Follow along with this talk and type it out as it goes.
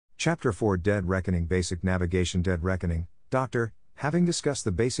Chapter 4 Dead Reckoning Basic Navigation Dead Reckoning, Dr. Having discussed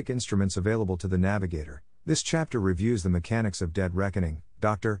the basic instruments available to the navigator, this chapter reviews the mechanics of dead reckoning,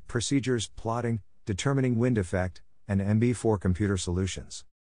 Dr. Procedures, plotting, determining wind effect, and MB4 computer solutions.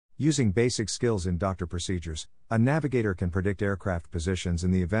 Using basic skills in Dr. Procedures, a navigator can predict aircraft positions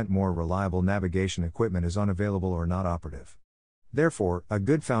in the event more reliable navigation equipment is unavailable or not operative. Therefore, a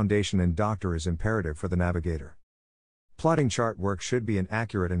good foundation in Dr. is imperative for the navigator. Plotting chart work should be an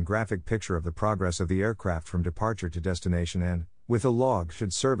accurate and graphic picture of the progress of the aircraft from departure to destination and, with a log,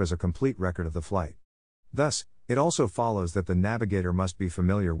 should serve as a complete record of the flight. Thus, it also follows that the navigator must be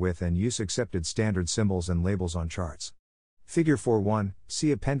familiar with and use accepted standard symbols and labels on charts. Figure 4.1,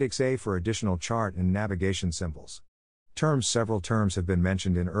 see Appendix A for additional chart and navigation symbols. Several terms have been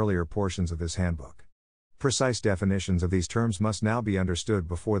mentioned in earlier portions of this handbook. Precise definitions of these terms must now be understood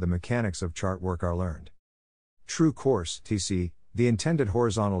before the mechanics of chart work are learned. True course, TC, the intended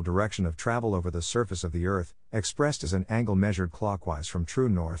horizontal direction of travel over the surface of the Earth, expressed as an angle measured clockwise from true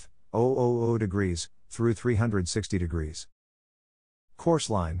north, 000 degrees, through 360 degrees. Course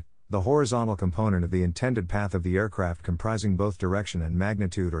line, the horizontal component of the intended path of the aircraft comprising both direction and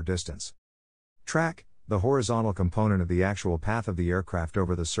magnitude or distance. Track, the horizontal component of the actual path of the aircraft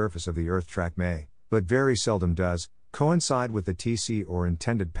over the surface of the Earth. Track may, but very seldom does, coincide with the TC or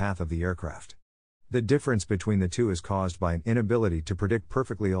intended path of the aircraft. The difference between the two is caused by an inability to predict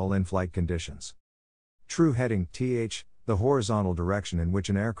perfectly all in-flight conditions. True heading, TH, the horizontal direction in which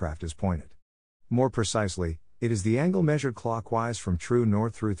an aircraft is pointed. More precisely, it is the angle measured clockwise from true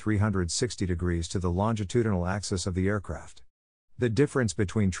north through 360 degrees to the longitudinal axis of the aircraft. The difference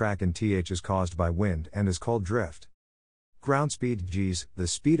between track and TH is caused by wind and is called drift. Ground speed, Gs, the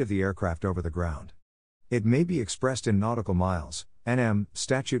speed of the aircraft over the ground. It may be expressed in nautical miles, nm,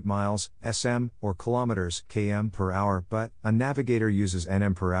 statute miles, sm, or kilometers, km per hour, but a navigator uses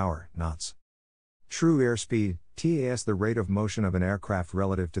nm per hour, knots. True airspeed, TAS, the rate of motion of an aircraft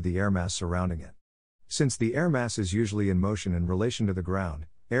relative to the air mass surrounding it. Since the air mass is usually in motion in relation to the ground,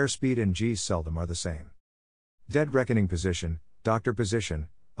 airspeed and Gs seldom are the same. Dead reckoning position, Dr. Position,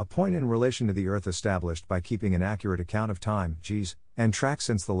 a point in relation to the Earth established by keeping an accurate account of time, Gs, and track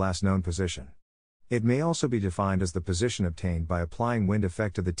since the last known position. It may also be defined as the position obtained by applying wind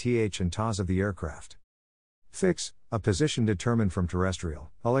effect to the TH and TAS of the aircraft. Fix, a position determined from terrestrial,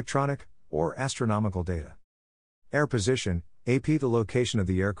 electronic, or astronomical data. Air position, AP, the location of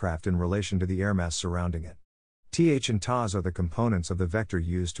the aircraft in relation to the air mass surrounding it. TH and TAS are the components of the vector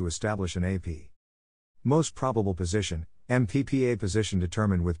used to establish an AP. Most probable position, MPPA, position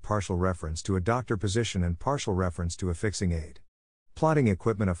determined with partial reference to a Dr. position and partial reference to a fixing aid. Plotting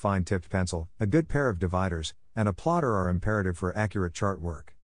equipment, a fine-tipped pencil, a good pair of dividers, and a plotter are imperative for accurate chart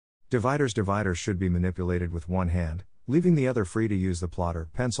work. Dividers should be manipulated with one hand, leaving the other free to use the plotter,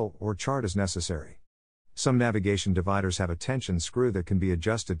 pencil, or chart as necessary. Some navigation dividers have a tension screw that can be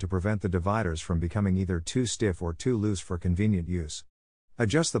adjusted to prevent the dividers from becoming either too stiff or too loose for convenient use.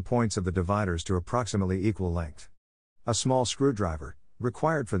 Adjust the points of the dividers to approximately equal length. A small screwdriver,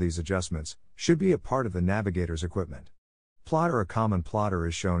 required for these adjustments, should be a part of the navigator's equipment. Plotter, a common plotter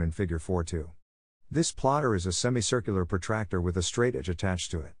is shown in Figure 4.2. This plotter is a semicircular protractor with a straight edge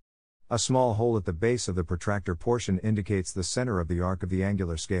attached to it. A small hole at the base of the protractor portion indicates the center of the arc of the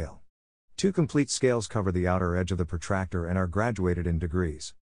angular scale. Two complete scales cover the outer edge of the protractor and are graduated in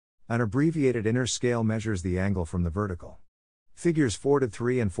degrees. An abbreviated inner scale measures the angle from the vertical. Figures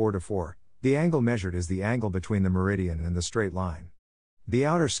 4.3 and 4.4, the angle measured is the angle between the meridian and the straight line. The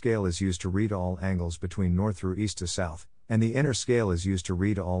outer scale is used to read all angles between north through east to south, and the inner scale is used to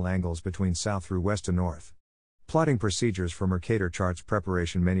read all angles between south through west to north. Plotting procedures for Mercator charts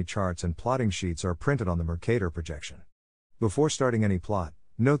preparation. Many charts and plotting sheets are printed on the Mercator projection. Before starting any plot,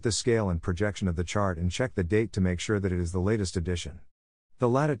 note the scale and projection of the chart and check the date to make sure that it is the latest edition. The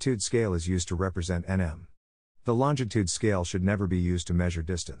latitude scale is used to represent nm. The longitude scale should never be used to measure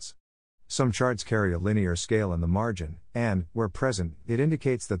distance. Some charts carry a linear scale in the margin, and, where present, it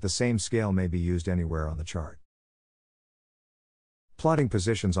indicates that the same scale may be used anywhere on the chart. Plotting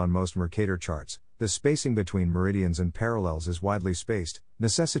positions on most Mercator charts, the spacing between meridians and parallels is widely spaced,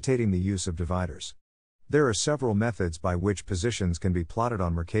 necessitating the use of dividers. There are several methods by which positions can be plotted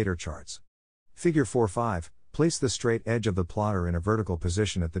on Mercator charts. Figure 4.5, place the straight edge of the plotter in a vertical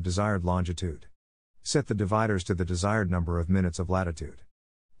position at the desired longitude. Set the dividers to the desired number of minutes of latitude.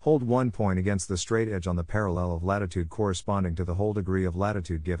 Hold one point against the straight edge on the parallel of latitude corresponding to the whole degree of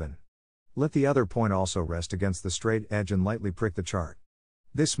latitude given. Let the other point also rest against the straight edge and lightly prick the chart.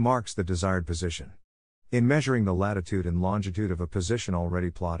 This marks the desired position. In measuring the latitude and longitude of a position already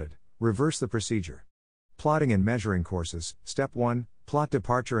plotted, reverse the procedure. Plotting and measuring courses. Step 1. Plot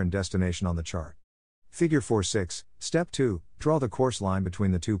departure and destination on the chart. Figure 4.6. Step 2. Draw the course line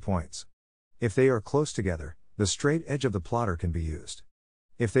between the 2 points. If they are close together, the straight edge of the plotter can be used.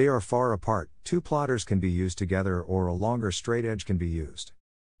 If they are far apart, 2 plotters can be used together or a longer straight edge can be used.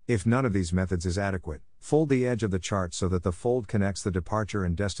 If none of these methods is adequate, fold the edge of the chart so that the fold connects the departure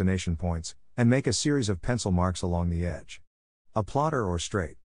and destination points, and make a series of pencil marks along the edge. A plotter or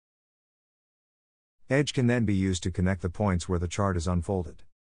straight edge can then be used to connect the points where the chart is unfolded.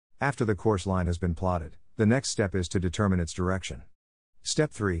 After the course line has been plotted, the next step is to determine its direction.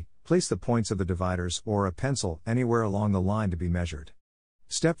 Step 3. Place the points of the dividers or a pencil anywhere along the line to be measured.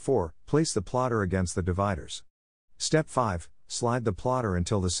 Step 4. Place the plotter against the dividers. Step 5. Slide the plotter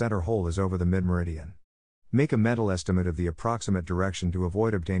until the center hole is over the mid-meridian. Make a mental estimate of the approximate direction to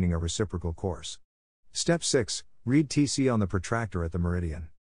avoid obtaining a reciprocal course. Step 6. Read TC on the protractor at the meridian.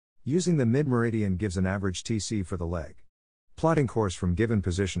 Using the mid-meridian gives an average TC for the leg. Plotting course from given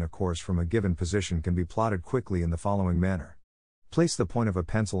position. A course from a given position can be plotted quickly in the following manner. Place the point of a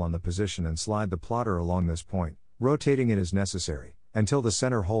pencil on the position and slide the plotter along this point, rotating it as necessary, until the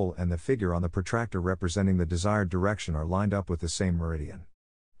center hole and the figure on the protractor representing the desired direction are lined up with the same meridian.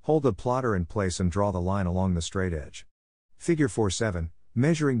 Hold the plotter in place and draw the line along the straight edge. Figure 4.7.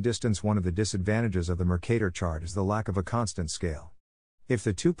 Measuring distance. One of the disadvantages of the Mercator chart is the lack of a constant scale. If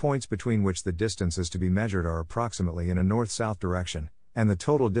the 2 points between which the distance is to be measured are approximately in a north-south direction, and the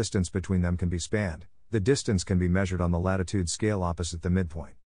total distance between them can be spanned, the distance can be measured on the latitude scale opposite the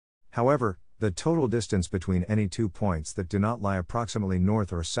midpoint. However, the total distance between any 2 points that do not lie approximately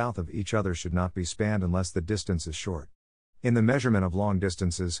north or south of each other should not be spanned unless the distance is short. In the measurement of long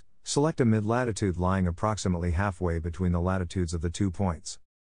distances, select a mid-latitude lying approximately halfway between the latitudes of the 2 points.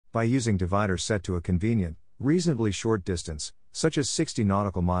 By using dividers set to a convenient, reasonably short distance, such as 60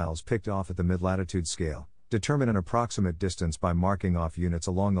 nautical miles picked off at the mid-latitude scale, determine an approximate distance by marking off units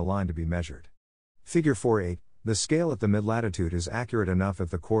along the line to be measured. Figure 4.8. The scale at the mid-latitude is accurate enough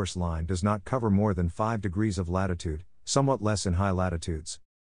if the course line does not cover more than 5 degrees of latitude, somewhat less in high latitudes.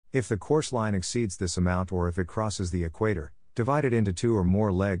 If the course line exceeds this amount or if it crosses the equator, divide it into 2 or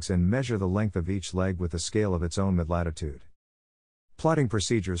more legs and measure the length of each leg with a scale of its own mid-latitude. Plotting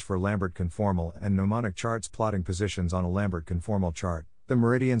procedures for Lambert conformal and mnemonic charts. Plotting positions on a Lambert conformal chart. The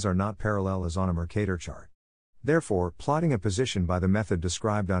meridians are not parallel as on a Mercator chart. Therefore, plotting a position by the method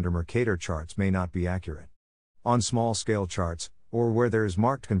described under Mercator charts may not be accurate. On small-scale charts, or where there is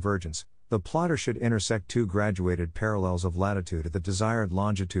marked convergence, the plotter should intersect 2 graduated parallels of latitude at the desired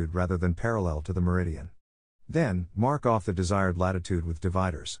longitude rather than parallel to the meridian. Then, mark off the desired latitude with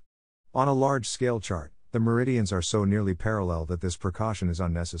dividers. On a large-scale chart, the meridians are so nearly parallel that this precaution is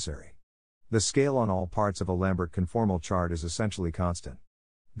unnecessary. The scale on all parts of a Lambert conformal chart is essentially constant.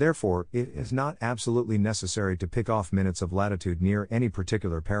 Therefore, it is not absolutely necessary to pick off minutes of latitude near any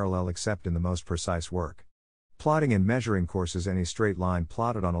particular parallel except in the most precise work. Plotting and measuring courses. Any straight line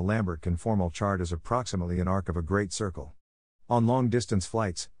plotted on a Lambert conformal chart is approximately an arc of a great circle. On long-distance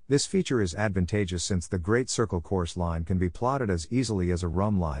flights, this feature is advantageous since the great circle course line can be plotted as easily as a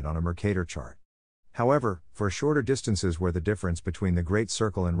rhumb line on a Mercator chart. However, for shorter distances where the difference between the great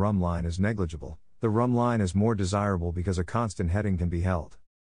circle and rhumb line is negligible, the rhumb line is more desirable because a constant heading can be held.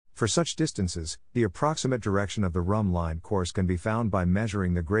 For such distances, the approximate direction of the rhumb line course can be found by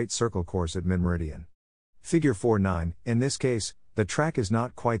measuring the great circle course at mid-meridian. Figure 4.9. In this case, the track is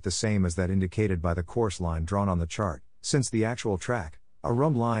not quite the same as that indicated by the course line drawn on the chart, since the actual track, a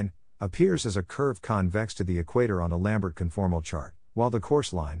rhumb line, appears as a curve convex to the equator on a Lambert conformal chart, while the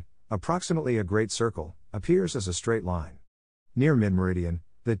course line, approximately a great circle, appears as a straight line. Near mid-meridian,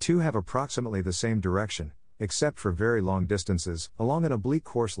 the two have approximately the same direction, except for very long distances, along an oblique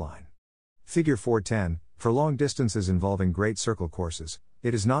course line. Figure 4.10. For long distances involving great circle courses,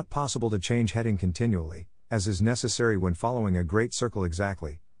 it is not possible to change heading continually, as is necessary when following a great circle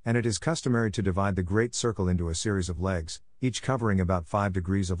exactly, and it is customary to divide the great circle into a series of legs, each covering about 5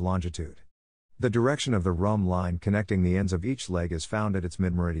 degrees of longitude. The direction of the rhumb line connecting the ends of each leg is found at its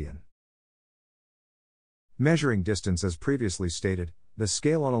mid-meridian. Measuring distance. As previously stated, the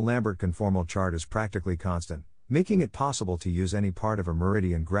scale on a Lambert conformal chart is practically constant, making it possible to use any part of a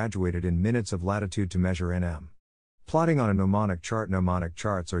meridian graduated in minutes of latitude to measure nm. Plotting on a mnemonic chart. Mnemonic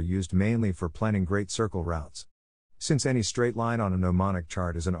charts are used mainly for planning great circle routes. Since any straight line on a mnemonic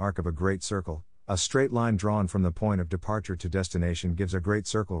chart is an arc of a great circle, a straight line drawn from the point of departure to destination gives a great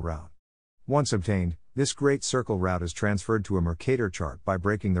circle route. Once obtained, this great circle route is transferred to a Mercator chart by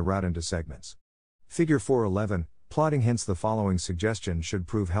breaking the route into segments. Figure 4.11. Plotting hints. The following suggestions should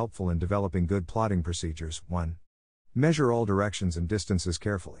prove helpful in developing good plotting procedures. 1. Measure all directions and distances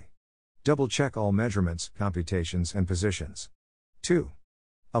carefully. Double-check all measurements, computations, and positions. 2.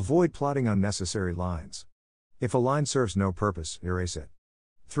 Avoid plotting unnecessary lines. If a line serves no purpose, erase it.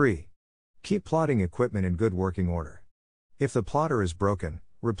 3. Keep plotting equipment in good working order. If the plotter is broken,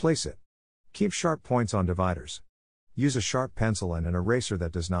 replace it. Keep sharp points on dividers. Use a sharp pencil and an eraser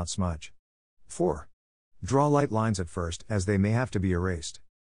that does not smudge. 4. Draw light lines at first, as they may have to be erased.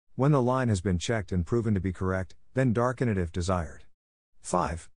 When the line has been checked and proven to be correct, then darken it if desired.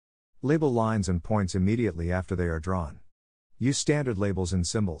 5. Label lines and points immediately after they are drawn. Use standard labels and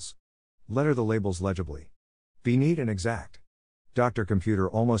symbols. Letter the labels legibly. Be neat and exact. Dr. Computer.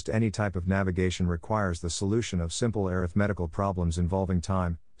 Almost any type of navigation requires the solution of simple arithmetical problems involving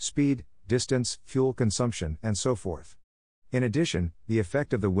time, speed, distance, fuel consumption, and so forth. In addition, the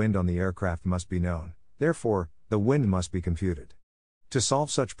effect of the wind on the aircraft must be known, therefore, the wind must be computed. To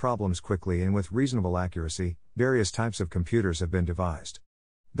solve such problems quickly and with reasonable accuracy, various types of computers have been devised.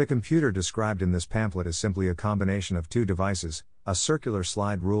 The computer described in this pamphlet is simply a combination of two devices, a circular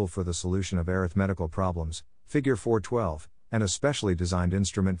slide rule for the solution of arithmetical problems, figure 412, and a specially designed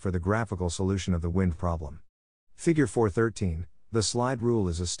instrument for the graphical solution of the wind problem. Figure 413, the slide rule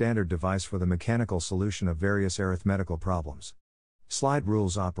is a standard device for the mechanical solution of various arithmetical problems. Slide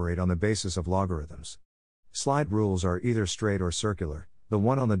rules operate on the basis of logarithms. Slide rules are either straight or circular. The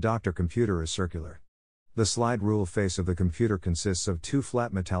one on the Dr. Computer is circular. The slide rule face of the computer consists of two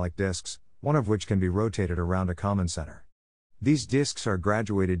flat metallic discs, one of which can be rotated around a common center. These discs are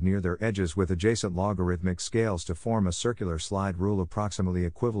graduated near their edges with adjacent logarithmic scales to form a circular slide rule approximately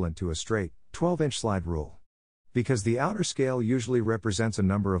equivalent to a straight, 12-inch slide rule. Because the outer scale usually represents a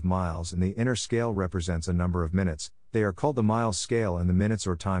number of miles and the inner scale represents a number of minutes, they are called the miles scale and the minutes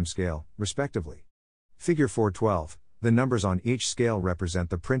or time scale, respectively. Figure 412. The numbers on each scale represent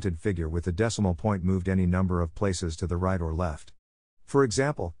the printed figure with the decimal point moved any number of places to the right or left. For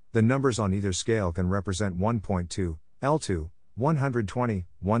example, the numbers on either scale can represent 1.2, L2, 120,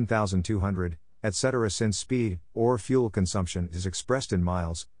 1200, etc. Since speed, or fuel consumption, is expressed in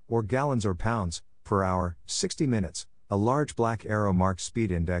miles, or gallons or pounds, per hour, 60 minutes, a large black arrow marked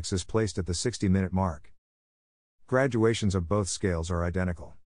speed index is placed at the 60-minute mark. Graduations of both scales are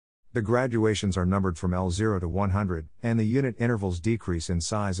identical. The graduations are numbered from L0 to 100, and the unit intervals decrease in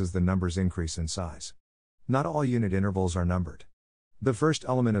size as the numbers increase in size. Not all unit intervals are numbered. The first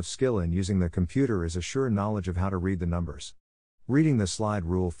element of skill in using the computer is a sure knowledge of how to read the numbers. Reading the slide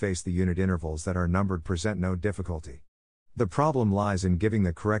rule face the unit intervals that are numbered present no difficulty. The problem lies in giving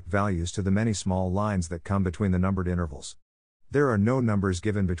the correct values to the many small lines that come between the numbered intervals. There are no numbers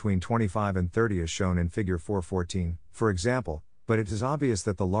given between 25 and 30 as shown in figure 414, for example, but it is obvious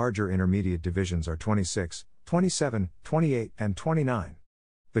that the larger intermediate divisions are 26, 27, 28, and 29.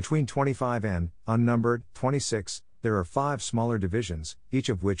 Between 25 and, unnumbered, 26, there are 5 smaller divisions, each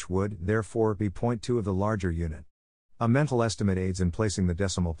of which would, therefore, be 0.2 of the larger unit. A mental estimate aids in placing the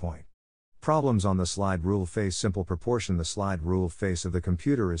decimal point. Problems on the slide rule face simple proportion. The slide rule face of the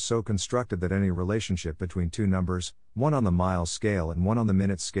computer is so constructed that any relationship between two numbers, one on the miles scale and one on the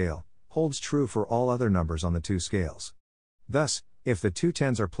minutes scale, holds true for all other numbers on the two scales. Thus, if the two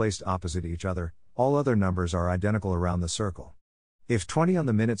tens are placed opposite each other, all other numbers are identical around the circle. If 20 on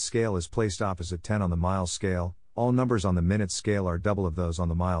the minutes scale is placed opposite 10 on the miles scale, all numbers on the minutes scale are double of those on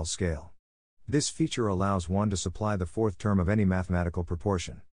the miles scale. This feature allows one to supply the fourth term of any mathematical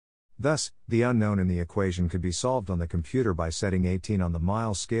proportion. Thus, the unknown in the equation could be solved on the computer by setting 18 on the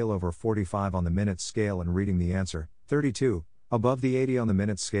miles scale over 45 on the minutes scale and reading the answer, 32, above the 80 on the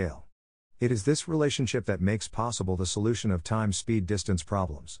minutes scale. It is this relationship that makes possible the solution of time, speed, distance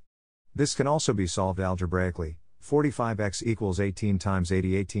problems. This can also be solved algebraically. 45x equals 18 times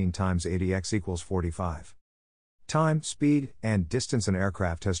 80, 18 times 80x equals 45. Time, speed, and distance. An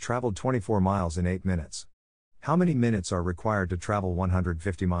aircraft has traveled 24 miles in 8 minutes. How many minutes are required to travel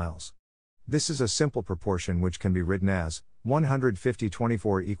 150 miles? This is a simple proportion which can be written as 150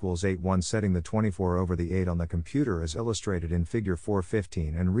 24 equals 8. 1 setting the 24 over the 8 on the computer as illustrated in figure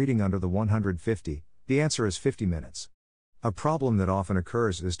 415 and reading under the 150, the answer is 50 minutes. A problem that often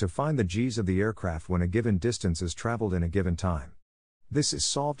occurs is to find the g's of the aircraft when a given distance is traveled in a given time. This is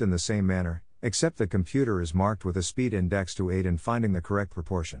solved in the same manner, except the computer is marked with a speed index to aid in finding the correct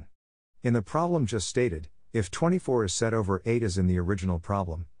proportion. In the problem just stated, if 24 is set over 8 as in the original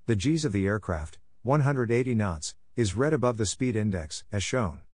problem, the g's of the aircraft, 180 knots, is read above the speed index, as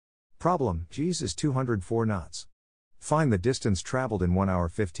shown. Problem, g's is 204 knots. Find the distance traveled in 1 hour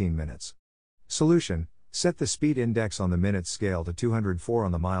 15 minutes. Solution, set the speed index on the minutes scale to 204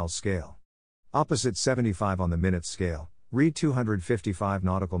 on the miles scale. Opposite 75 on the minutes scale, read 255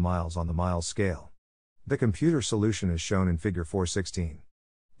 nautical miles on the miles scale. The computer solution is shown in figure 416.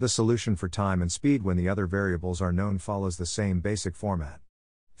 The solution for time and speed when the other variables are known follows the same basic format.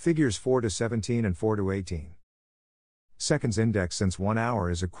 Figures 4 to 17 and 4 to 18. Seconds index. Since 1 hour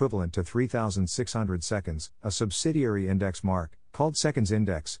is equivalent to 3,600 seconds, a subsidiary index mark, called seconds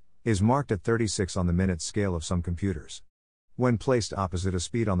index, is marked at 36 on the minute scale of some computers. When placed opposite a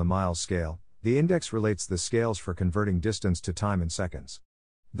speed on the miles scale, the index relates the scales for converting distance to time in seconds.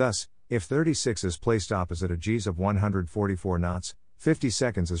 Thus, if 36 is placed opposite a Gs of 144 knots, 50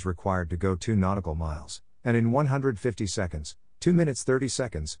 seconds is required to go 2 nautical miles, and in 150 seconds, 2 minutes 30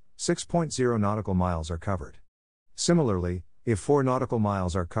 seconds, 6.0 nautical miles are covered. Similarly, if 4 nautical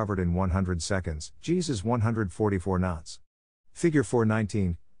miles are covered in 100 seconds, Gs is 144 knots. Figure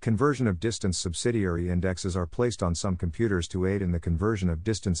 419, conversion of distance. Subsidiary indexes are placed on some computers to aid in the conversion of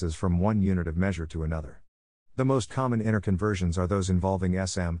distances from one unit of measure to another. The most common interconversions are those involving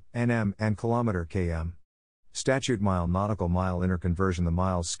SM, NM, and kilometer km. Statute mile nautical mile interconversion. The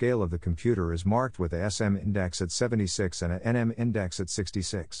miles scale of the computer is marked with a SM index at 76 and a NM index at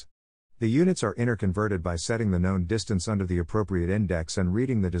 66. The units are interconverted by setting the known distance under the appropriate index and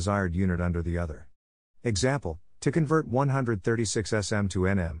reading the desired unit under the other. Example, to convert 136 SM to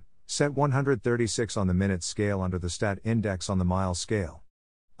NM, set 136 on the minute scale under the stat index on the miles scale.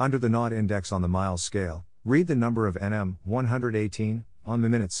 Under the naut index on the miles scale, read the number of NM, 118, on the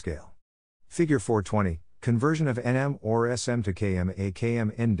minute scale. Figure 420, conversion of NM or SM to km. A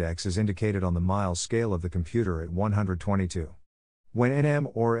km index is indicated on the miles scale of the computer at 122. When NM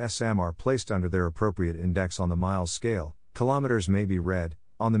or SM are placed under their appropriate index on the miles scale, kilometers may be read,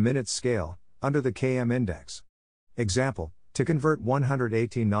 on the minutes scale, under the km index. Example, to convert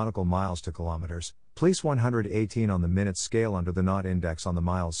 118 nautical miles to kilometers, place 118 on the minutes scale under the naut index on the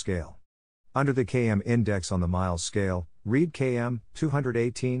miles scale. Under the km index on the miles scale, read km,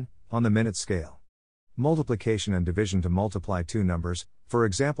 218, on the minutes scale. Multiplication and division. To multiply two numbers, for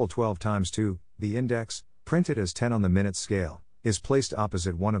example 12 times 2, the index, printed as 10 on the minutes scale, is placed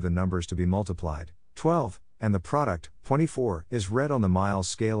opposite one of the numbers to be multiplied, 12, and the product, 24, is read on the miles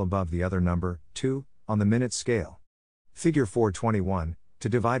scale above the other number, 2, on the minutes scale. Figure 421, to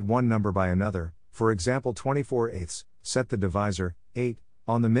divide one number by another, for example 24/8, set the divisor, 8,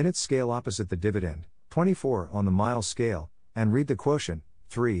 on the minutes scale opposite the dividend, 24 on the miles scale, and read the quotient,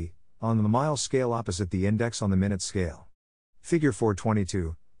 3, on the miles scale opposite the index on the minutes scale. Figure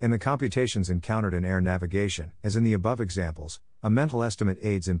 422, in the computations encountered in air navigation, as in the above examples, a mental estimate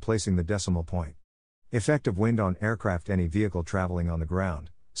aids in placing the decimal point. Effect of wind on aircraft. Any vehicle traveling on the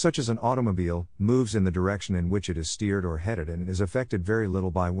ground, such as an automobile, moves in the direction in which it is steered or headed and is affected very little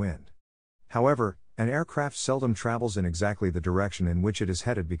by wind. However, an aircraft seldom travels in exactly the direction in which it is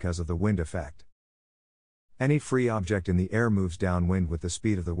headed because of the wind effect. Any free object in the air moves downwind with the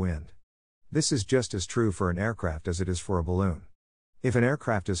speed of the wind. This is just as true for an aircraft as it is for a balloon. If an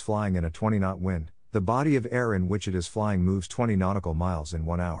aircraft is flying in a 20-knot wind, the body of air in which it is flying moves 20 nautical miles in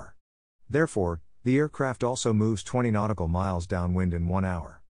 1 hour. Therefore, the aircraft also moves 20 nautical miles downwind in 1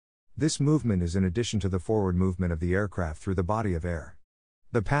 hour. This movement is in addition to the forward movement of the aircraft through the body of air.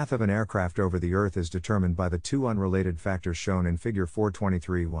 The path of an aircraft over the Earth is determined by the two unrelated factors shown in Figure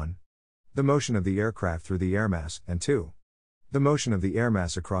 423. 1. The motion of the aircraft through the air mass, and 2. The motion of the air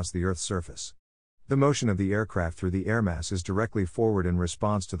mass across the Earth's surface. The motion of the aircraft through the air mass is directly forward in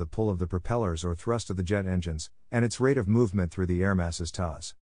response to the pull of the propellers or thrust of the jet engines, and its rate of movement through the air mass is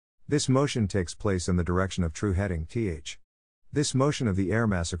ℏ. This motion takes place in the direction of true heading, th. This motion of the air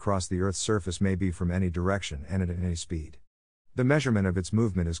mass across the Earth's surface may be from any direction and at any speed. The measurement of its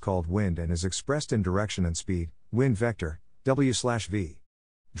movement is called wind and is expressed in direction and speed, wind vector, w/v.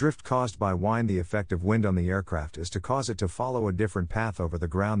 Drift caused by wind. The effect of wind on the aircraft is to cause it to follow a different path over the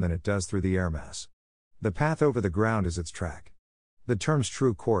ground than it does through the air mass. The path over the ground is its track. The terms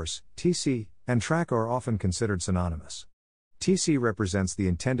true course, TC, and track are often considered synonymous. TC represents the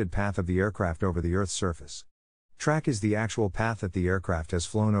intended path of the aircraft over the Earth's surface. Track is the actual path that the aircraft has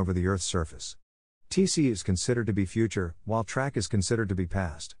flown over the Earth's surface. TC is considered to be future, while track is considered to be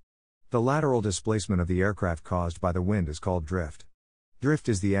past. The lateral displacement of the aircraft caused by the wind is called drift. Drift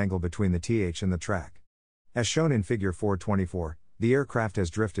is the angle between the TH and the track. As shown in Figure 424, the aircraft has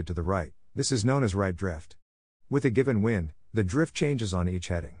drifted to the right. This is known as right drift. With a given wind, the drift changes on each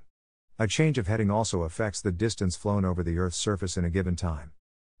heading. A change of heading also affects the distance flown over the Earth's surface in a given time.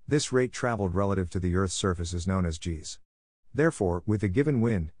 This rate traveled relative to the Earth's surface is known as Gs. Therefore, with a given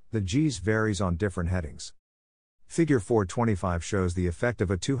wind, the Gs varies on different headings. Figure 425 shows the effect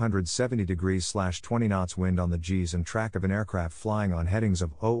of a 270 degrees / 20 knots wind on the Gs and track of an aircraft flying on headings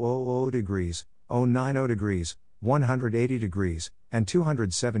of 000 degrees, 090 degrees, 180 degrees, and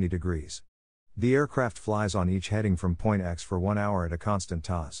 270 degrees. The aircraft flies on each heading from point X for 1 hour at a constant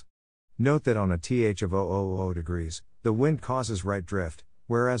TOS. Note that on a TH of 000 degrees, the wind causes right drift,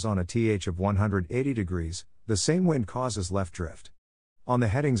 whereas on a TH of 180 degrees, the same wind causes left drift. On the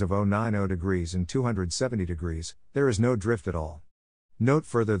headings of 090 degrees and 270 degrees, there is no drift at all. Note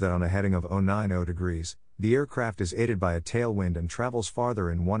further that on a heading of 090 degrees, the aircraft is aided by a tailwind and travels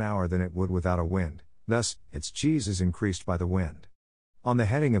farther in 1 hour than it would without a wind, thus, its G's is increased by the wind. On the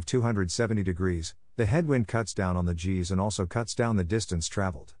heading of 270 degrees, the headwind cuts down on the G's and also cuts down the distance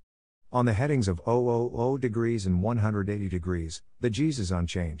traveled. On the headings of 000 degrees and 180 degrees, the G's is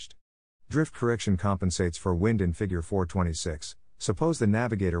unchanged. Drift correction compensates for wind in Figure 426. Suppose the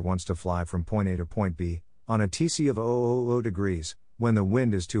navigator wants to fly from point A to point B, on a TC of 000 degrees, when the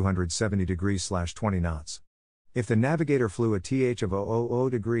wind is 270 degrees/20 knots. If the navigator flew a TH of 000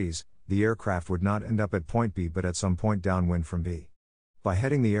 degrees, the aircraft would not end up at point B but at some point downwind from B. By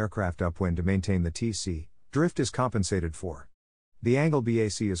heading the aircraft upwind to maintain the TC, drift is compensated for. The angle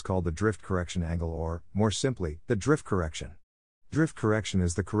BAC is called the drift correction angle or, more simply, the drift correction. Drift correction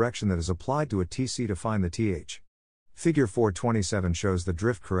is the correction that is applied to a TC to find the TH. Figure 427 shows the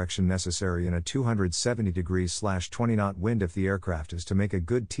drift correction necessary in a 270 degrees/20 knot wind if the aircraft is to make a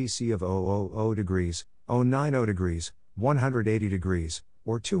good TC of 000 degrees, 090 degrees, 180 degrees,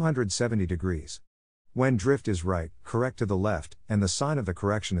 or 270 degrees. When drift is right, correct to the left, and the sign of the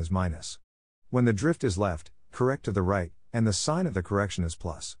correction is minus. When the drift is left, correct to the right, and the sign of the correction is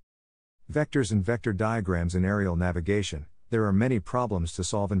plus. Vectors and vector diagrams in aerial navigation. There are many problems to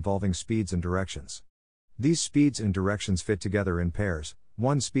solve involving speeds and directions. These speeds and directions fit together in pairs,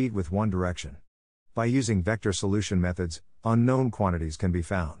 one speed with one direction. By using vector solution methods, unknown quantities can be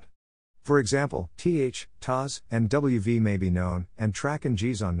found. For example, TH, TOS, and WV may be known, and track and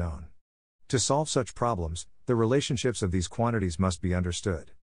G's unknown. To solve such problems, the relationships of these quantities must be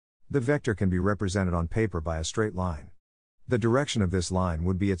understood. The vector can be represented on paper by a straight line. The direction of this line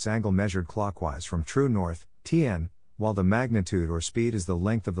would be its angle measured clockwise from true north, Tn, while the magnitude or speed is the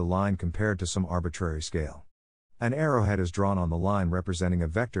length of the line compared to some arbitrary scale. An arrowhead is drawn on the line representing a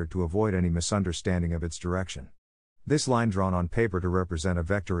vector to avoid any misunderstanding of its direction. This line drawn on paper to represent a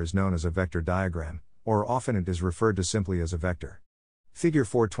vector is known as a vector diagram, or often it is referred to simply as a vector. Figure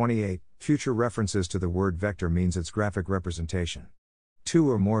 428, future references to the word vector means its graphic representation. Two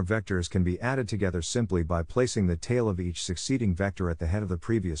or more vectors can be added together simply by placing the tail of each succeeding vector at the head of the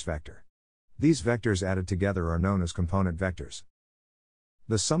previous vector. These vectors added together are known as component vectors.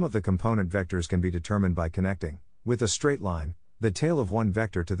 The sum of the component vectors can be determined by connecting, with a straight line, the tail of one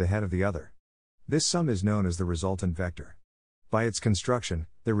vector to the head of the other. This sum is known as the resultant vector. By its construction,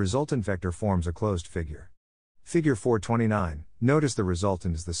 the resultant vector forms a closed figure. Figure 429, notice the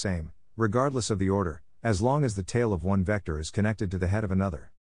resultant is the same, regardless of the order, as long as the tail of one vector is connected to the head of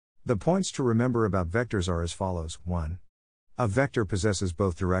another. The points to remember about vectors are as follows. 1. A vector possesses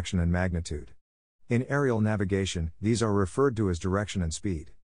both direction and magnitude. In aerial navigation, these are referred to as direction and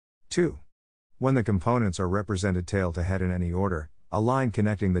speed. 2. When the components are represented tail to head in any order, a line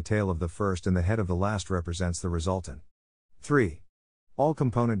connecting the tail of the first and the head of the last represents the resultant. 3. All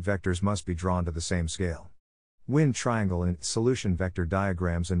component vectors must be drawn to the same scale. Wind triangle in solution vector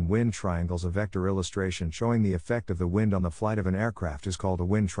diagrams and wind triangles. A vector illustration showing the effect of the wind on the flight of an aircraft is called a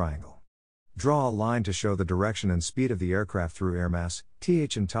wind triangle. Draw a line to show the direction and speed of the aircraft through air mass,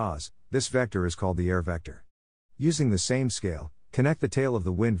 TH and TOS. This vector is called the air vector. Using the same scale, connect the tail of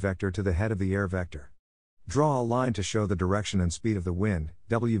the wind vector to the head of the air vector. Draw a line to show the direction and speed of the wind,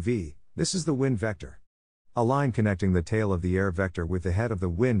 WV. This is the wind vector. A line connecting the tail of the air vector with the head of the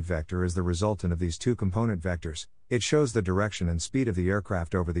wind vector is the resultant of these two component vectors. It shows the direction and speed of the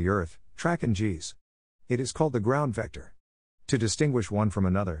aircraft over the earth, track and G's. It is called the ground vector. To distinguish one from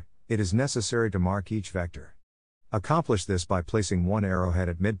another, it is necessary to mark each vector. Accomplish this by placing one arrowhead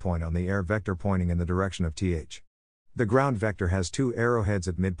at midpoint on the air vector pointing in the direction of TH. The ground vector has two arrowheads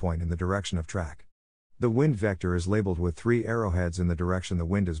at midpoint in the direction of track. The wind vector is labeled with 3 arrowheads in the direction the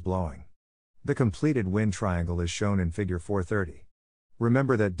wind is blowing. The completed wind triangle is shown in Figure 430.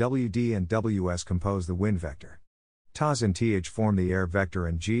 Remember that WD and WS compose the wind vector. TOS and TH form the air vector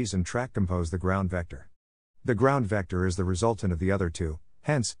and G's and track compose the ground vector. The ground vector is the resultant of the other two,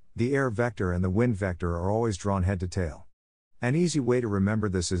 hence, the air vector and the wind vector are always drawn head to tail. An easy way to remember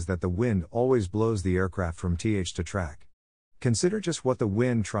this is that the wind always blows the aircraft from TH to track. Consider just what the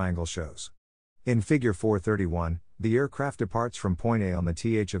wind triangle shows. In Figure 431, the aircraft departs from point A on the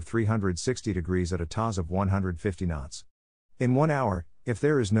TH of 360 degrees at a TOS of 150 knots. In 1 hour, if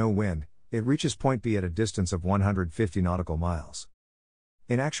there is no wind, it reaches point B at a distance of 150 nautical miles.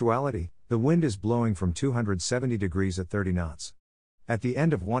 In actuality, the wind is blowing from 270 degrees at 30 knots. At the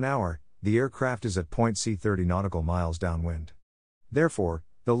end of 1 hour, the aircraft is at point C 30 nautical miles downwind. Therefore,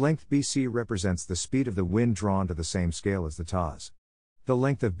 the length BC represents the speed of the wind drawn to the same scale as the TAS. The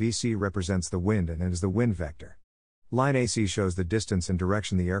length of BC represents the wind and it is the wind vector. Line AC shows the distance and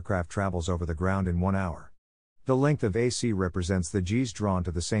direction the aircraft travels over the ground in 1 hour. The length of AC represents the G's drawn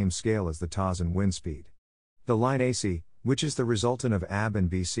to the same scale as the TAS and wind speed. The line AC, which is the resultant of AB and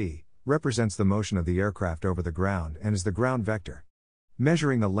BC, represents the motion of the aircraft over the ground and is the ground vector.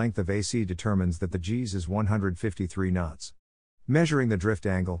 Measuring the length of AC determines that the G's is 153 knots. Measuring the drift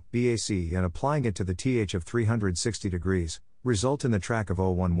angle, BAC, and applying it to the TH of 360 degrees, result in the track of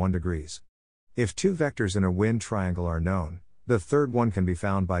 011 degrees. If two vectors in a wind triangle are known, the third one can be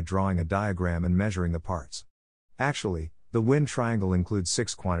found by drawing a diagram and measuring the parts. Actually, the wind triangle includes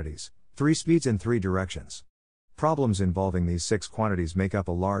 6 quantities, 3 speeds in 3 directions. Problems involving these 6 quantities make up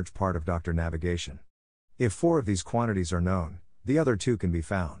a large part of Dr. Navigation. If 4 of these quantities are known, the other 2 can be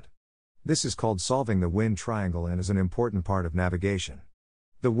found. This is called solving the wind triangle and is an important part of navigation.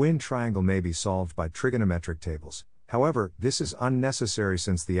 The wind triangle may be solved by trigonometric tables. However, this is unnecessary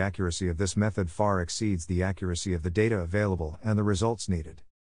since the accuracy of this method far exceeds the accuracy of the data available and the results needed.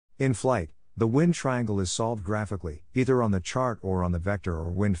 In flight, the wind triangle is solved graphically, either on the chart or on the vector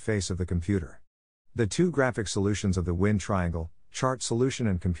or wind face of the computer. The two graphic solutions of the wind triangle, chart solution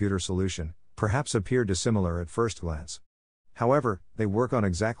and computer solution, perhaps appear dissimilar at first glance. However, they work on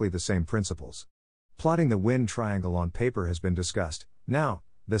exactly the same principles. Plotting the wind triangle on paper has been discussed. Now,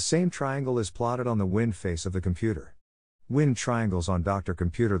 the same triangle is plotted on the wind face of the computer. Wind triangles on Dr.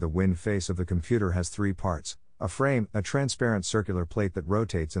 Computer. The wind face of the computer has 3 parts: a frame, a transparent circular plate that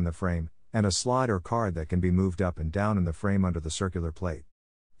rotates in the frame, and a slide or card that can be moved up and down in the frame under the circular plate.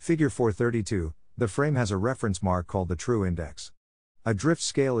 Figure 432, the frame has a reference mark called the true index. A drift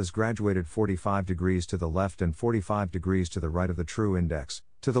scale is graduated 45 degrees to the left and 45 degrees to the right of the true index.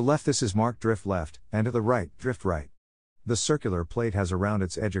 To the left this is marked drift left, and to the right, drift right. The circular plate has around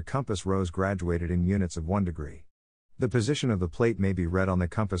its edge a compass rose graduated in units of 1 degree. The position of the plate may be read on the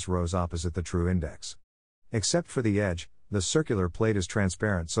compass rose opposite the true index. Except for the edge, the circular plate is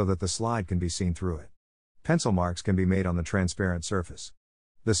transparent so that the slide can be seen through it. Pencil marks can be made on the transparent surface.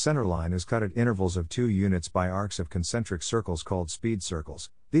 The center line is cut at intervals of 2 units by arcs of concentric circles called speed circles.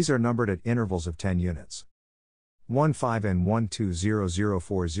 These are numbered at intervals of 10 units.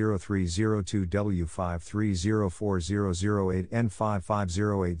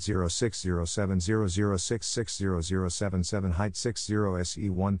 height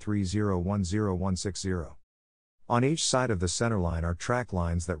 60SE130101160. On each side of the center line are track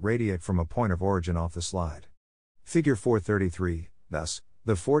lines that radiate from a point of origin off the slide. Figure 433, thus,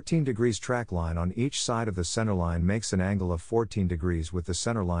 the 14 degrees track line on each side of the center line makes an angle of 14 degrees with the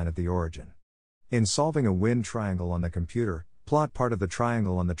center line at the origin. In solving a wind triangle on the computer, plot part of the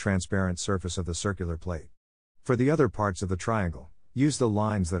triangle on the transparent surface of the circular plate. For the other parts of the triangle, use the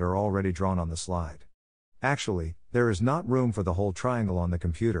lines that are already drawn on the slide. Actually, there is not room for the whole triangle on the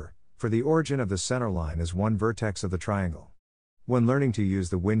computer, for the origin of the center line is one vertex of the triangle. When learning to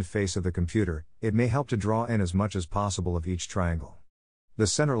use the wind face of the computer, it may help to draw in as much as possible of each triangle. The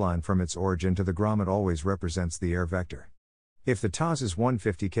center line from its origin to the grommet always represents the air vector. If the TAS is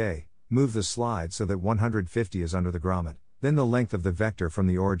 150 km, move the slide so that 150 is under the grommet, then the length of the vector from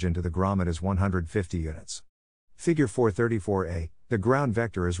the origin to the grommet is 150 units. Figure 434a, the ground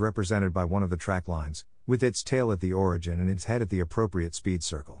vector is represented by one of the track lines, with its tail at the origin and its head at the appropriate speed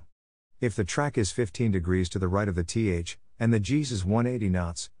circle. If the track is 15 degrees to the right of the TH, and the G's is 180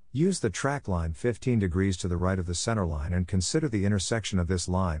 knots, use the track line 15 degrees to the right of the center line and consider the intersection of this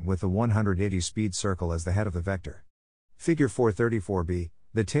line with the 180 speed circle as the head of the vector. Figure 434b,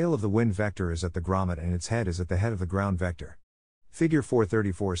 the tail of the wind vector is at the grommet and its head is at the head of the ground vector. Figure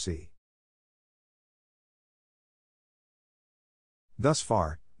 434c. Thus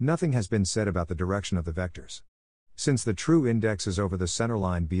far, nothing has been said about the direction of the vectors. Since the true index is over the center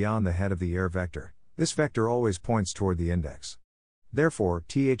line beyond the head of the air vector, this vector always points toward the index. Therefore,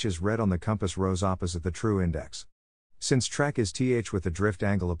 TH is read on the compass rose opposite the true index. Since track is TH with the drift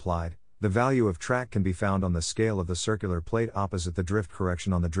angle applied, the value of track can be found on the scale of the circular plate opposite the drift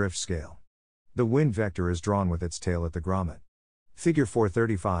correction on the drift scale. The wind vector is drawn with its tail at the grommet. Figure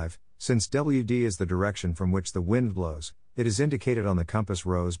 435, since WD is the direction from which the wind blows, it is indicated on the compass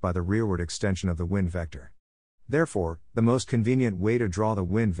rose by the rearward extension of the wind vector. Therefore, the most convenient way to draw the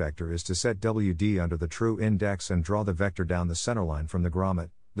wind vector is to set WD under the true index and draw the vector down the center line from the grommet.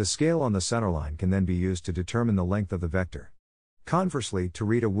 The scale on the center line can then be used to determine the length of the vector. Conversely, to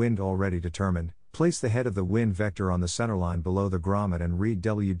read a wind already determined, place the head of the wind vector on the center line below the grommet and read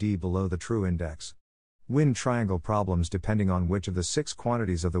WD below the true index. Wind triangle problems. Depending on which of the 6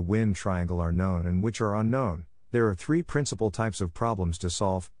 quantities of the wind triangle are known and which are unknown, there are 3 principal types of problems to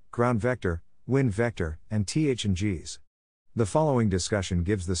solve: ground vector, wind vector, and TH and Gs. The following discussion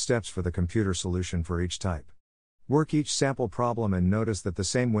gives the steps for the computer solution for each type. Work each sample problem and notice that the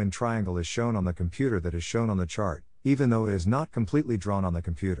same wind triangle is shown on the computer that is shown on the chart, even though it is not completely drawn on the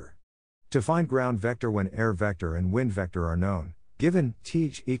computer. To find ground vector when air vector and wind vector are known, given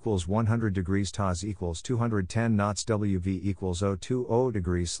TH equals 100 degrees TAS equals 210 knots WV equals 020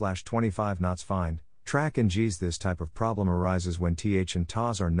 degrees/25 knots. Find track and Gs. This type of problem arises when TH and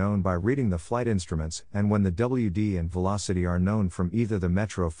TAS are known by reading the flight instruments and when the WD and velocity are known from either the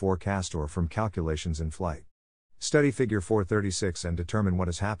metro forecast or from calculations in flight. Study Figure 436 and determine what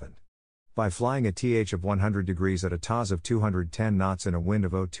has happened. By flying a TH of 100 degrees at a TAS of 210 knots and a wind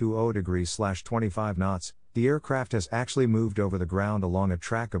of 020 degrees/25 knots, the aircraft has actually moved over the ground along a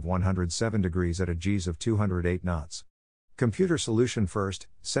track of 107 degrees at a Gs of 208 knots. Computer solution. First,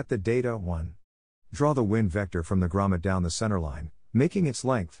 set the data. 1. Draw the wind vector from the grommet down the center line, making its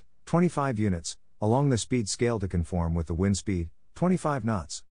length 25 units, along the speed scale to conform with the wind speed, 25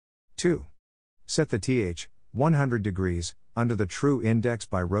 knots. 2. Set the TH, 100 degrees, under the true index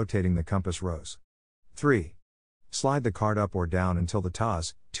by rotating the compass rose. 3. Slide the card up or down until the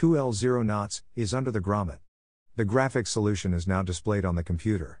TAS, 2L0 knots, is under the grommet. The graphic solution is now displayed on the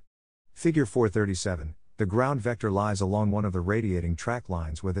computer. Figure 437, the ground vector lies along one of the radiating track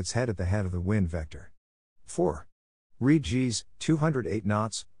lines with its head at the head of the wind vector. 4. Read Gs, 208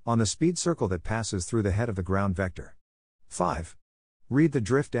 knots, on the speed circle that passes through the head of the ground vector. 5. Read the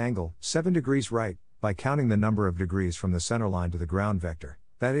drift angle, 7 degrees right, by counting the number of degrees from the center line to the ground vector,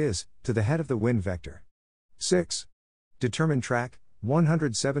 that is, to the head of the wind vector. 6. Determine track,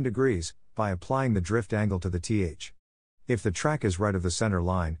 107 degrees, by applying the drift angle to the TH. If the track is right of the center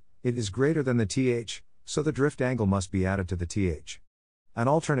line, it is greater than the TH, so the drift angle must be added to the TH. An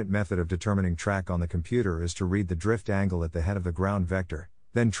alternate method of determining track on the computer is to read the drift angle at the head of the ground vector,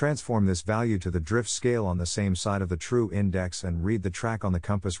 then transform this value to the drift scale on the same side of the true index and read the track on the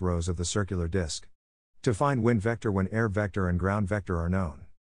compass rose of the circular disk. To find wind vector when air vector and ground vector are known.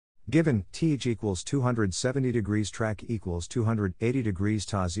 Given TH equals 270 degrees, track equals 280 degrees,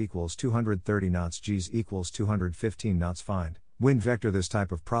 TAS equals 230 knots, Gs equals 215 knots. Find wind vector. This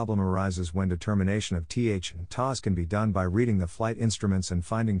type of problem arises when determination of TH and TAS can be done by reading the flight instruments and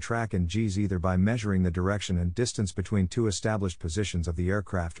finding track and Gs either by measuring the direction and distance between 2 established positions of the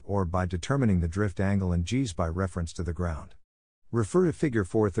aircraft or by determining the drift angle and Gs by reference to the ground. Refer to Figure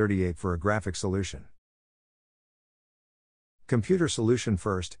 438 for a graphic solution. Computer solution.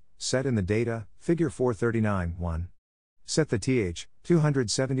 First, set in the data, Figure 439. 1. Set the TH,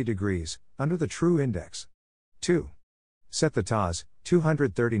 270 degrees, under the true index. 2. Set the TAS,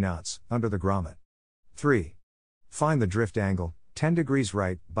 230 knots, under the grommet. 3. Find the drift angle, 10 degrees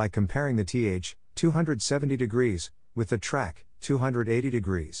right, by comparing the TH, 270 degrees, with the track, 280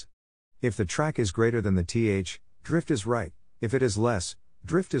 degrees. If the track is greater than the TH, drift is right; if it is less,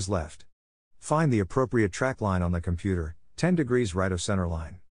 drift is left. Find the appropriate track line on the computer, 10 degrees right of center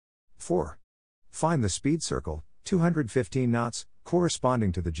line. 4. Find the speed circle, 215 knots,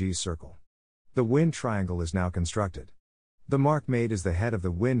 corresponding to the G circle. The wind triangle is now constructed. The mark made is the head of the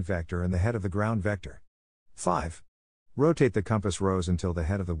wind vector and the head of the ground vector. 5. Rotate the compass rose until the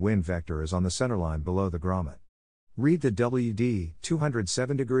head of the wind vector is on the center line below the grommet. Read the WD,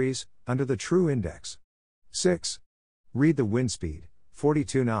 207 degrees, under the true index. 6. Read the wind speed,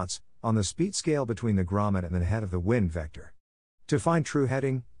 42 knots, on the speed scale between the grommet and the head of the wind vector. To find true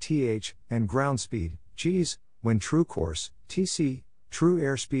heading, TH, and ground speed, Gs, when true course, TC, true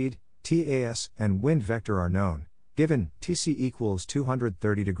airspeed, TAS, and wind vector are known, given TC equals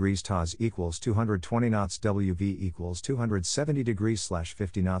 230 degrees, TAS equals 220 knots, WV equals 270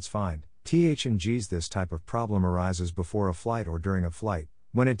 degrees/50 knots. Find TH and Gs. This type of problem arises before a flight or during a flight,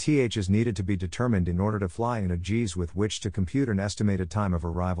 when a TH is needed to be determined in order to fly in a Gs with which to compute an estimated time of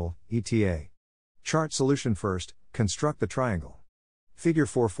arrival, ETA. Chart solution. First, construct the triangle. Figure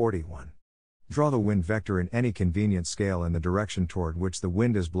 441. Draw the wind vector in any convenient scale in the direction toward which the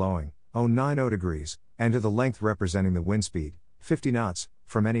wind is blowing, 090 degrees, and to the length representing the wind speed, 50 knots,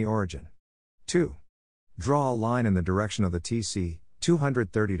 from any origin. 2. Draw a line in the direction of the TC,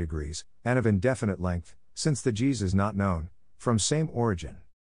 230 degrees, and of indefinite length, since the Gs is not known, from same origin.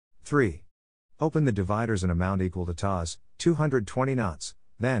 3. Open the dividers an amount equal to TAS, 220 knots,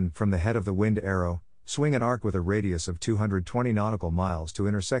 then, from the head of the wind arrow, swing an arc with a radius of 220 nautical miles to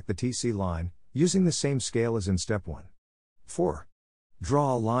intersect the TC line, using the same scale as in step 1. 4.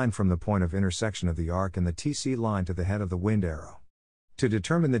 Draw a line from the point of intersection of the arc and the TC line to the head of the wind arrow. To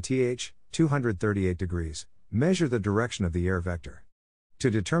determine the TH, 238 degrees, measure the direction of the air vector. To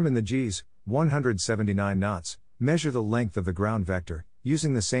determine the G's, 179 knots, measure the length of the ground vector,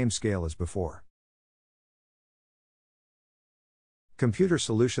 using the same scale as before. Computer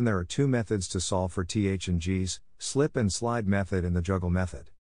solution. There are two methods to solve for TH and G's, slip and slide method and the juggle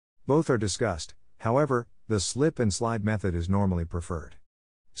method. Both are discussed, however, the slip and slide method is normally preferred.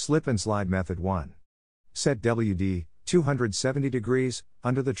 Slip and slide method 1. Set WD, 270 degrees,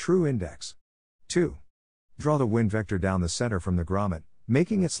 under the true index. 2. Draw the wind vector down the center from the grommet,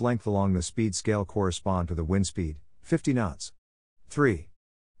 making its length along the speed scale correspond to the wind speed, 50 knots. 3.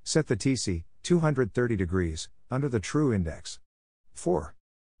 Set the TC, 230 degrees, under the true index. 4.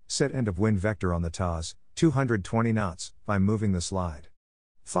 Set end of wind vector on the TAS, 220 knots, by moving the slide.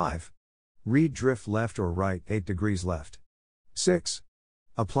 5. Read drift left or right 8 degrees left. 6.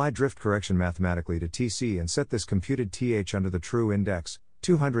 Apply drift correction mathematically to TC and set this computed TH under the true index,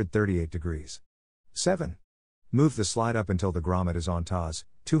 238 degrees. 7. Move the slide up until the grommet is on TAS,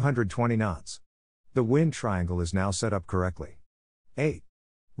 220 knots. The wind triangle is now set up correctly. 8.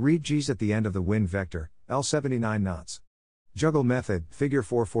 Read G's at the end of the wind vector, L 79 knots. Juggle method, figure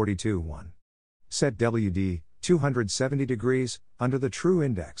 442-1. Set WD, 270 degrees, under the true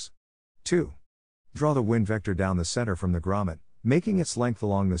index. 2. Draw the wind vector down the center from the grommet, making its length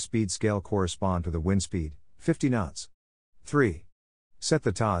along the speed scale correspond to the wind speed, 50 knots. 3. Set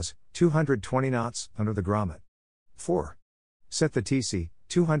the TAS, 220 knots, under the grommet. 4. Set the TC,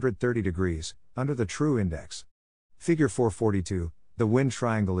 230 degrees, under the true index. Figure 442, the wind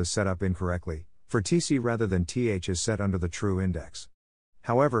triangle is set up incorrectly, for TC rather than TH is set under the true index.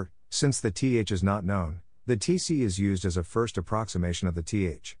 However, since the TH is not known, the TC is used as a first approximation of the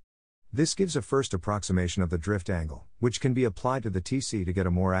TH. This gives a first approximation of the drift angle, which can be applied to the TC to get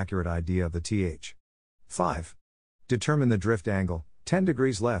a more accurate idea of the TH. 5. Determine the drift angle, 10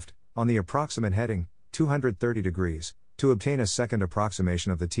 degrees left, on the approximate heading, 230 degrees, to obtain a second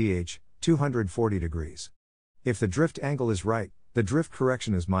approximation of the TH, 240 degrees. If the drift angle is right, the drift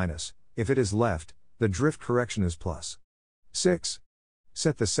correction is minus, if it is left, the drift correction is plus. 6.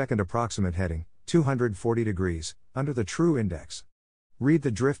 Set the second approximate heading, 240 degrees, under the true index. Read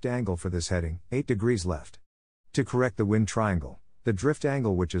the drift angle for this heading, 8 degrees left. To correct the wind triangle, the drift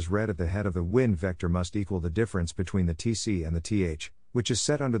angle which is read at the head of the wind vector must equal the difference between the TC and the TH, which is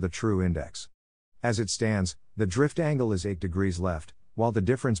set under the true index. As it stands, the drift angle is 8 degrees left, while the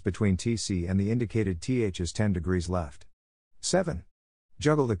difference between TC and the indicated TH is 10 degrees left. 7.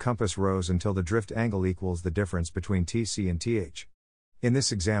 Juggle the compass rose until the drift angle equals the difference between TC and TH. In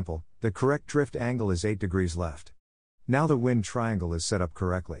this example, the correct drift angle is 8 degrees left. Now the wind triangle is set up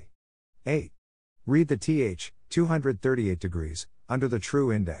correctly. 8. Read the TH, 238 degrees, under the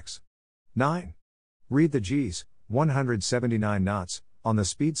true index. 9. Read the G's, 179 knots, on the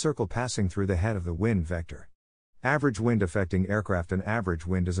speed circle passing through the head of the wind vector. Average wind affecting aircraft. An average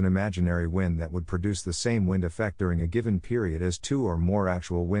wind is an imaginary wind that would produce the same wind effect during a given period as two or more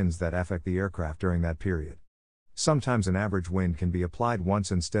actual winds that affect the aircraft during that period. Sometimes an average wind can be applied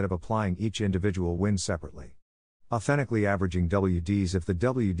once instead of applying each individual wind separately. Authentically averaging WDs. If the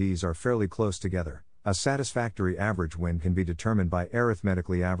WDs are fairly close together, a satisfactory average wind can be determined by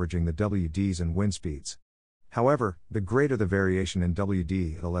arithmetically averaging the WDs and wind speeds. However, the greater the variation in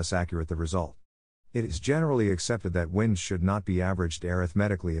WD, the less accurate the result. It is generally accepted that winds should not be averaged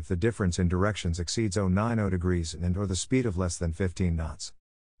arithmetically if the difference in directions exceeds 090 degrees and or the speed of less than 15 knots.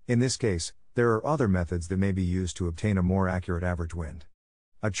 In this case, there are other methods that may be used to obtain a more accurate average wind.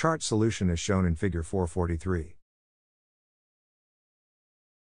 A chart solution is shown in figure 443.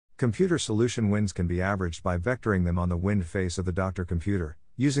 Computer solution winds can be averaged by vectoring them on the wind face of the Dr. computer,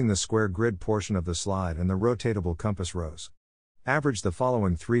 using the square grid portion of the slide and the rotatable compass rose. Average the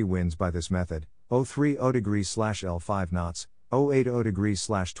following three winds by this method: 030 degrees L5 knots, 080 degrees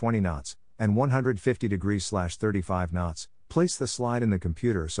 20 knots, and 150 degrees 35 knots. Place the slide in the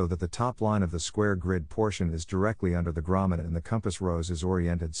computer so that the top line of the square grid portion is directly under the grommet and the compass rose is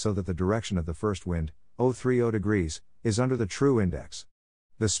oriented so that the direction of the first wind, 030 degrees, is under the true index.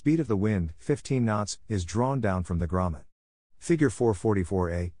 The speed of the wind, 15 knots, is drawn down from the grommet. Figure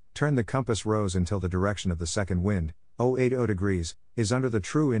 444a, turn the compass rose until the direction of the second wind, 080 degrees, is under the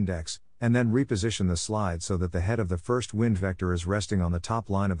true index, and then reposition the slide so that the head of the first wind vector is resting on the top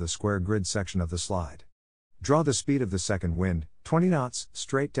line of the square grid section of the slide. Draw the speed of the second wind, 20 knots,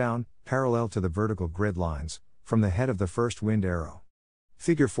 straight down, parallel to the vertical grid lines, from the head of the first wind arrow.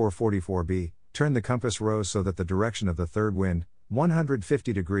 Figure 444b, turn the compass rose so that the direction of the third wind,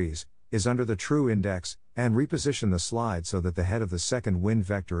 150 degrees, is under the true index, and reposition the slide so that the head of the second wind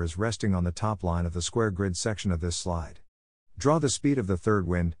vector is resting on the top line of the square grid section of this slide. Draw the speed of the third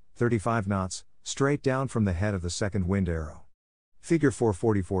wind, 35 knots, straight down from the head of the second wind arrow. Figure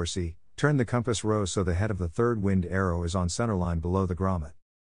 444c, turn the compass rose so the head of the third wind arrow is on centerline below the grommet.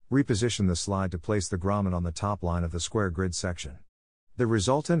 Reposition the slide to place the grommet on the top line of the square grid section. The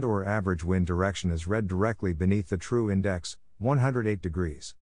resultant or average wind direction is read directly beneath the true index, 108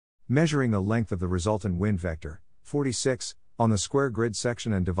 degrees. Measuring the length of the resultant wind vector, 46, on the square grid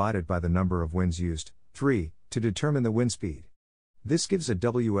section and divided by the number of winds used, 3, to determine the wind speed. This gives a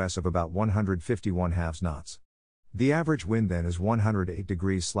WS of about 151/2 knots. The average wind then is 108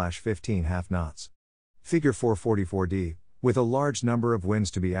 degrees/15 knots. Figure 444d, with a large number of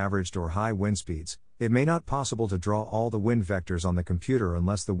winds to be averaged or high wind speeds, it may not possible to draw all the wind vectors on the computer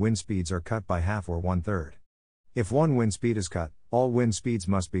unless the wind speeds are cut by half or 1/3. If one wind speed is cut, all wind speeds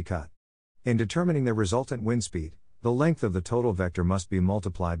must be cut. In determining the resultant wind speed, the length of the total vector must be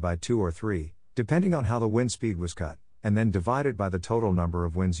multiplied by 2 or 3, depending on how the wind speed was cut, and then divided by the total number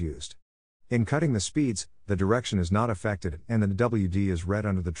of winds used. In cutting the speeds, the direction is not affected and the WD is read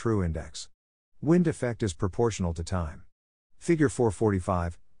under the true index. Wind effect is proportional to time. Figure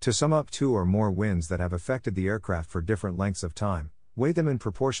 445, to sum up two or more winds that have affected the aircraft for different lengths of time, weigh them in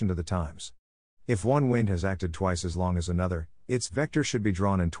proportion to the times. If one wind has acted twice as long as another, its vector should be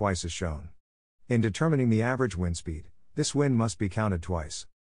drawn in twice as shown. In determining the average wind speed, this wind must be counted twice.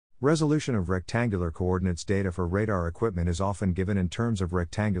 Resolution of rectangular coordinates data for radar equipment is often given in terms of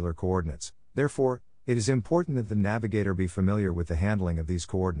rectangular coordinates, therefore, it is important that the navigator be familiar with the handling of these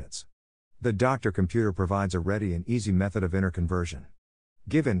coordinates. The Doctor computer provides a ready and easy method of interconversion.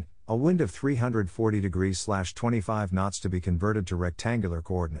 Given, a wind of 340 degrees/25 knots to be converted to rectangular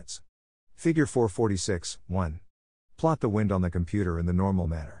coordinates. Figure 446, 1. Plot the wind on the computer in the normal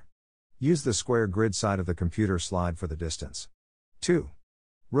manner. Use the square grid side of the computer slide for the distance. 2.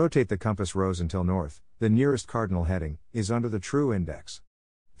 Rotate the compass rose until north, the nearest cardinal heading, is under the true index.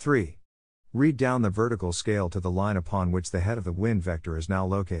 3. Read down the vertical scale to the line upon which the head of the wind vector is now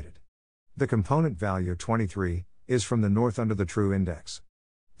located. The component value 23 is from the north under the true index.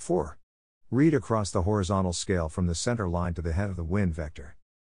 4. Read across the horizontal scale from the center line to the head of the wind vector.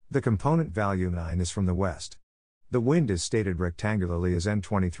 The component value 9 is from the west. The wind is stated rectangularly as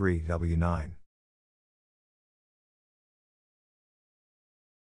N23W9.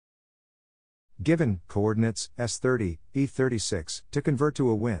 Given, coordinates, S30, E36, to convert to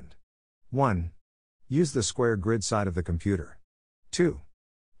a wind. 1. Use the square grid side of the computer. 2.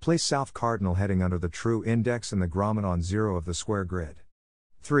 Place south cardinal heading under the true index and the grommet on 0 of the square grid.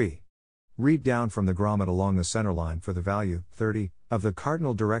 3. Read down from the grommet along the center line for the value, 30, of the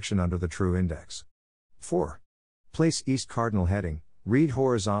cardinal direction under the true index. 4. Place east cardinal heading, read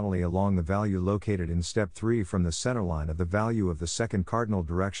horizontally along the value located in step 3 from the center line of the value of the second cardinal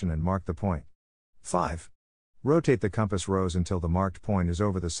direction and mark the point. 5. Rotate the compass rose until the marked point is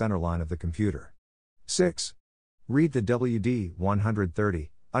over the center line of the computer. 6. Read the WD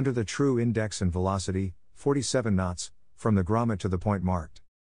 130, under the true index and velocity, 47 knots, from the grommet to the point marked.